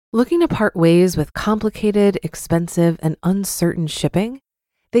Looking to part ways with complicated, expensive, and uncertain shipping?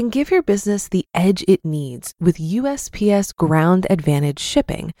 Then give your business the edge it needs with USPS Ground Advantage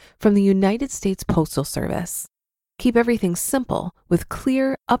shipping from the United States Postal Service. Keep everything simple with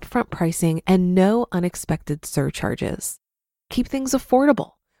clear, upfront pricing and no unexpected surcharges. Keep things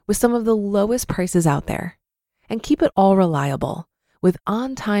affordable with some of the lowest prices out there. And keep it all reliable with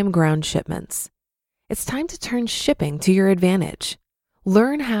on-time ground shipments. It's time to turn shipping to your advantage.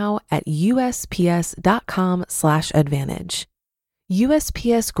 Learn how at USPS.com/advantage.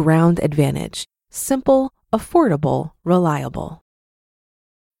 USPS Ground Advantage. Simple, affordable, reliable.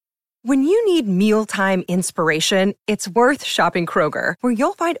 When you need mealtime inspiration, it's worth shopping Kroger, where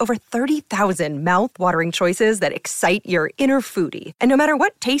you'll find over 30,000 mouth-watering choices that excite your inner foodie. And no matter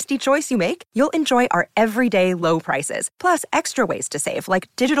what tasty choice you make, you'll enjoy our everyday low prices, plus extra ways to save, like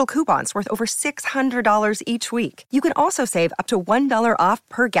digital coupons worth over $600 each week. You can also save up to $1 off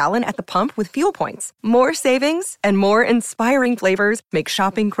per gallon at the pump with fuel points. More savings and more inspiring flavors make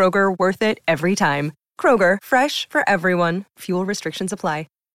shopping Kroger worth it every time. Kroger, fresh for everyone. Fuel restrictions apply.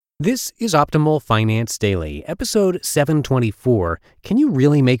 This is Optimal Finance Daily, episode 724, Can You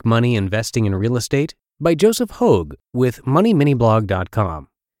Really Make Money Investing in Real Estate? By Joseph Hogue with MoneyMiniBlog.com.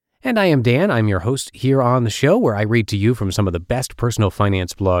 And I am Dan, I'm your host here on the show where I read to you from some of the best personal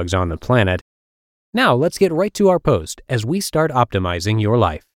finance blogs on the planet. Now let's get right to our post as we start optimizing your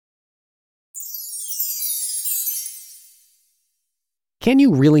life. Can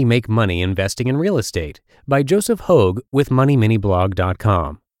You Really Make Money Investing in Real Estate? By Joseph Hogue with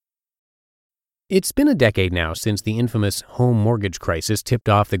MoneyMiniBlog.com. It's been a decade now since the infamous home mortgage crisis tipped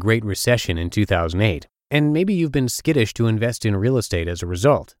off the Great Recession in 2008, and maybe you've been skittish to invest in real estate as a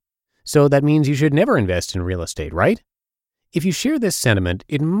result. So that means you should never invest in real estate, right? If you share this sentiment,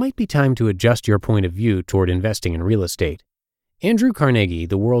 it might be time to adjust your point of view toward investing in real estate. Andrew Carnegie,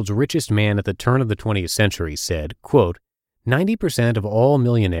 the world's richest man at the turn of the 20th century, said, quote, 90% of all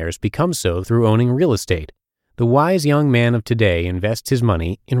millionaires become so through owning real estate. The wise young man of today invests his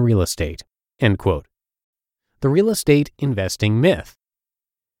money in real estate. End quote. The real estate investing myth.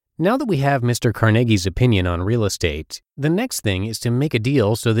 Now that we have Mr. Carnegie's opinion on real estate, the next thing is to make a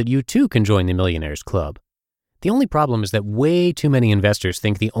deal so that you too can join the Millionaires Club. The only problem is that way too many investors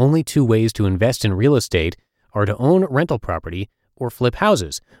think the only two ways to invest in real estate are to own rental property or flip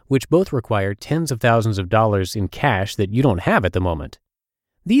houses, which both require tens of thousands of dollars in cash that you don't have at the moment.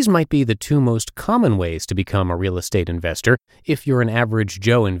 These might be the two most common ways to become a real estate investor if you're an average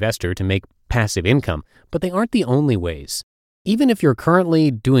Joe investor to make passive income, but they aren't the only ways. Even if you're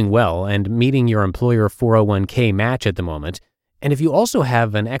currently doing well and meeting your employer 401k match at the moment, and if you also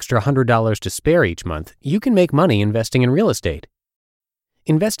have an extra $100 to spare each month, you can make money investing in real estate.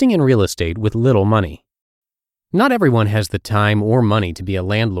 Investing in real estate with little money. Not everyone has the time or money to be a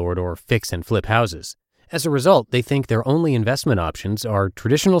landlord or fix and flip houses. As a result, they think their only investment options are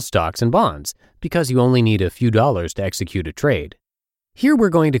traditional stocks and bonds because you only need a few dollars to execute a trade. Here we're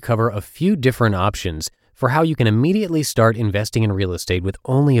going to cover a few different options for how you can immediately start investing in real estate with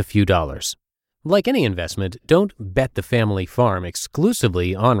only a few dollars. Like any investment, don't bet the family farm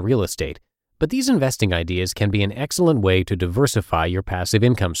exclusively on real estate, but these investing ideas can be an excellent way to diversify your passive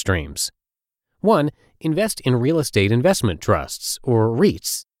income streams. 1. Invest in real estate investment trusts, or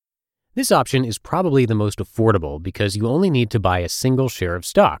REITs. This option is probably the most affordable because you only need to buy a single share of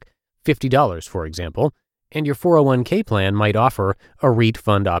stock, $50 for example, and your 401k plan might offer a REIT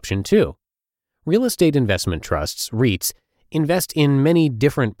fund option too. Real estate investment trusts, REITs, invest in many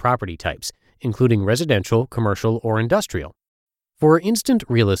different property types, including residential, commercial, or industrial. For instant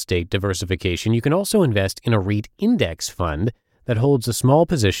real estate diversification, you can also invest in a REIT index fund that holds a small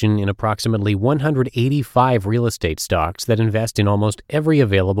position in approximately 185 real estate stocks that invest in almost every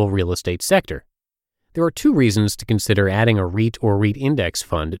available real estate sector. There are two reasons to consider adding a REIT or REIT index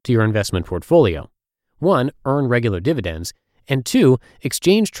fund to your investment portfolio. 1, earn regular dividends, and 2,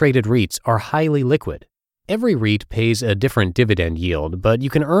 exchange-traded REITs are highly liquid. Every REIT pays a different dividend yield, but you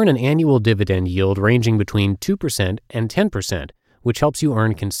can earn an annual dividend yield ranging between 2% and 10%, which helps you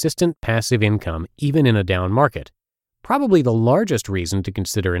earn consistent passive income even in a down market. Probably the largest reason to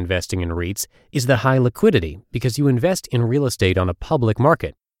consider investing in REITs is the high liquidity because you invest in real estate on a public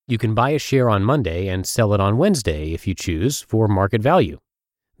market. You can buy a share on Monday and sell it on Wednesday if you choose for market value.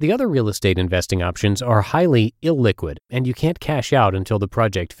 The other real estate investing options are highly illiquid and you can't cash out until the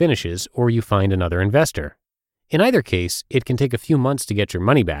project finishes or you find another investor. In either case, it can take a few months to get your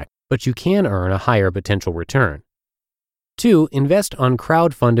money back, but you can earn a higher potential return. 2, invest on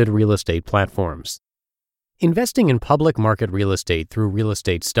crowd-funded real estate platforms. Investing in public market real estate through real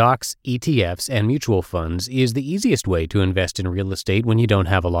estate stocks, ETFs, and mutual funds is the easiest way to invest in real estate when you don't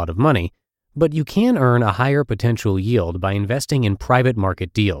have a lot of money, but you can earn a higher potential yield by investing in private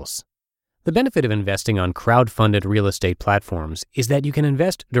market deals. The benefit of investing on crowd-funded real estate platforms is that you can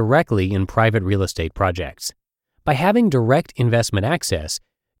invest directly in private real estate projects. By having direct investment access,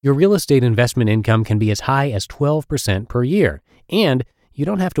 your real estate investment income can be as high as 12% per year, and you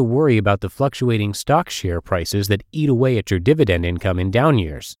don't have to worry about the fluctuating stock share prices that eat away at your dividend income in down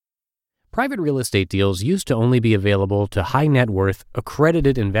years. Private real estate deals used to only be available to high net worth,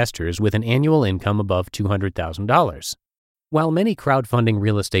 accredited investors with an annual income above $200,000. While many crowdfunding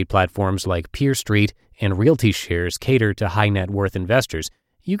real estate platforms like Peer Street and Realty Shares cater to high net worth investors,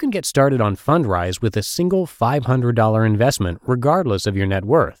 you can get started on Fundrise with a single $500 investment regardless of your net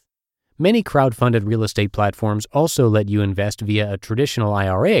worth. Many crowd-funded real estate platforms also let you invest via a traditional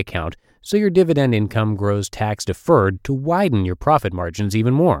IRA account, so your dividend income grows tax-deferred to widen your profit margins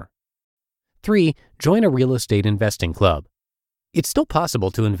even more. 3. Join a real estate investing club. It's still possible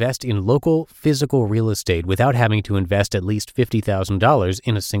to invest in local, physical real estate without having to invest at least $50,000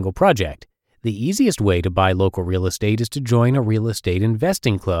 in a single project. The easiest way to buy local real estate is to join a real estate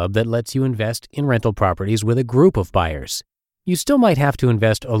investing club that lets you invest in rental properties with a group of buyers. You still might have to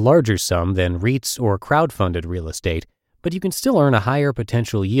invest a larger sum than REITs or crowd-funded real estate, but you can still earn a higher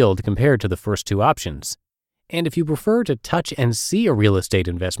potential yield compared to the first two options. And if you prefer to touch and see a real estate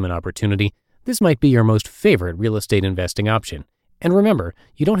investment opportunity, this might be your most favorite real estate investing option. And remember,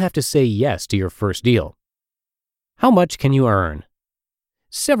 you don't have to say yes to your first deal. How much can you earn?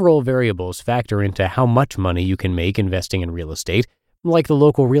 Several variables factor into how much money you can make investing in real estate, like the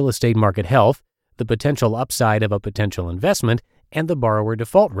local real estate market health, the potential upside of a potential investment, and the borrower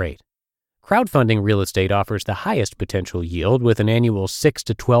default rate. Crowdfunding real estate offers the highest potential yield with an annual 6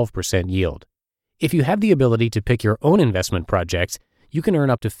 to 12% yield. If you have the ability to pick your own investment projects, you can earn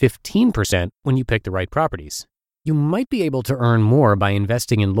up to 15% when you pick the right properties. You might be able to earn more by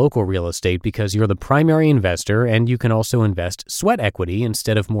investing in local real estate because you're the primary investor, and you can also invest sweat equity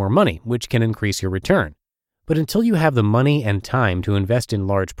instead of more money, which can increase your return. But until you have the money and time to invest in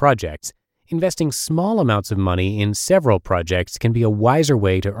large projects, investing small amounts of money in several projects can be a wiser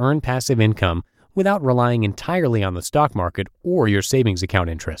way to earn passive income without relying entirely on the stock market or your savings account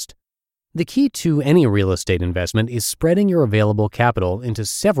interest. The key to any real estate investment is spreading your available capital into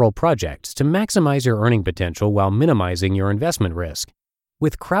several projects to maximize your earning potential while minimizing your investment risk.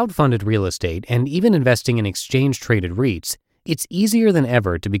 With crowd-funded real estate and even investing in exchange-traded REITs, it's easier than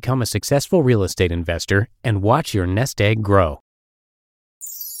ever to become a successful real estate investor and watch your nest egg grow.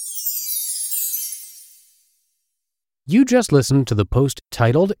 You just listened to the post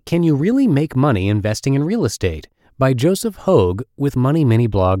titled, "Can You Really Make Money Investing in Real Estate?" by Joseph Hogue with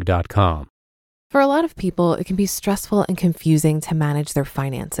MoneyMiniBlog.com. For a lot of people, it can be stressful and confusing to manage their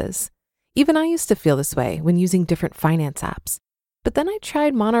finances. Even I used to feel this way when using different finance apps. But then I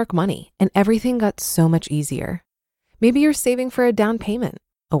tried Monarch Money and everything got so much easier. Maybe you're saving for a down payment,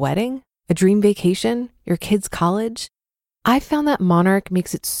 a wedding, a dream vacation, your kids' college. I found that Monarch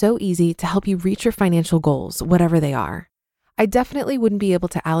makes it so easy to help you reach your financial goals, whatever they are. I definitely wouldn't be able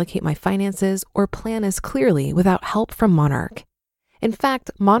to allocate my finances or plan as clearly without help from Monarch. In fact,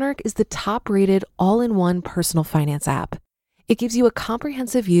 Monarch is the top-rated all-in-one personal finance app. It gives you a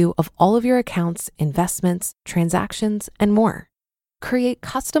comprehensive view of all of your accounts, investments, transactions, and more. Create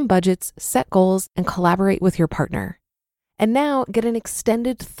custom budgets, set goals, and collaborate with your partner. And now get an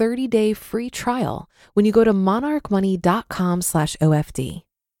extended 30-day free trial when you go to monarchmoney.com/OFD.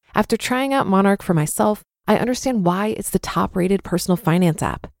 After trying out Monarch for myself, I understand why it's the top-rated personal finance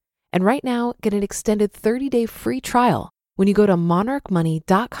app. And right now, get an extended 30-day free trial when you go to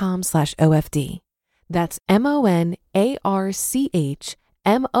monarchmoney.com/OFD. That's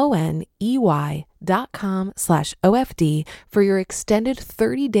monarchmoney.com/OFD for your extended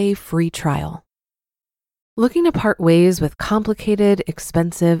 30-day free trial. Looking to part ways with complicated,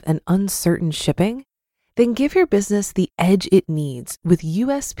 expensive, and uncertain shipping? Then give your business the edge it needs with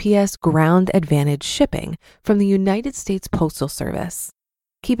USPS Ground Advantage shipping from the United States Postal Service.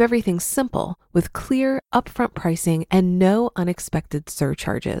 Keep everything simple with clear, upfront pricing and no unexpected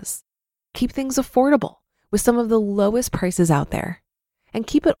surcharges. Keep things affordable with some of the lowest prices out there. And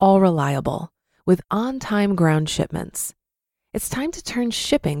keep it all reliable with on-time ground shipments. It's time to turn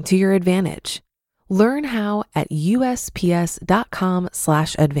shipping to your advantage. Learn how at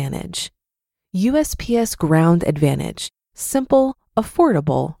USPS.com/advantage. USPS Ground Advantage. Simple,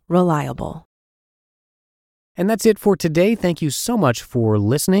 affordable, reliable. And that's it for today. Thank you so much for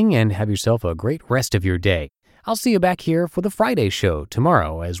listening and have yourself a great rest of your day. I'll see you back here for the Friday show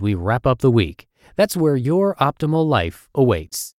tomorrow as we wrap up the week. That's where your optimal life awaits.